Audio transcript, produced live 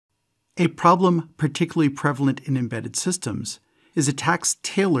A problem particularly prevalent in embedded systems is attacks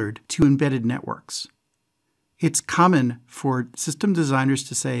tailored to embedded networks. It's common for system designers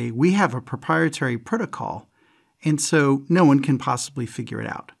to say, we have a proprietary protocol, and so no one can possibly figure it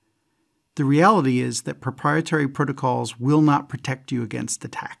out. The reality is that proprietary protocols will not protect you against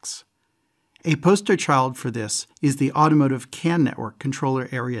attacks. A poster child for this is the automotive CAN network, controller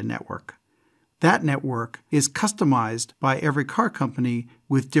area network. That network is customized by every car company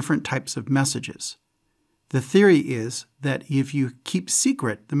with different types of messages. The theory is that if you keep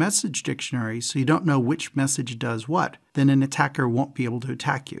secret the message dictionary so you don't know which message does what, then an attacker won't be able to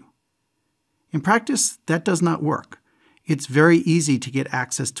attack you. In practice, that does not work. It's very easy to get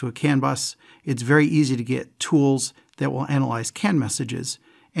access to a CAN bus. It's very easy to get tools that will analyze CAN messages.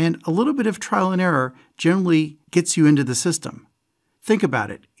 And a little bit of trial and error generally gets you into the system. Think about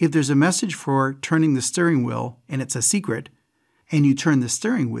it. If there's a message for turning the steering wheel and it's a secret, and you turn the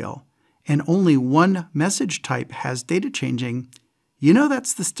steering wheel, and only one message type has data changing, you know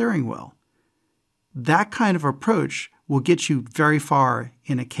that's the steering wheel. That kind of approach will get you very far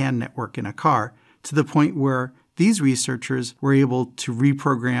in a CAN network in a car, to the point where these researchers were able to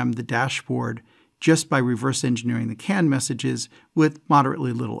reprogram the dashboard just by reverse engineering the CAN messages with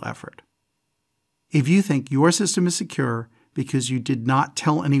moderately little effort. If you think your system is secure because you did not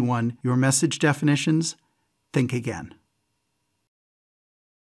tell anyone your message definitions, think again.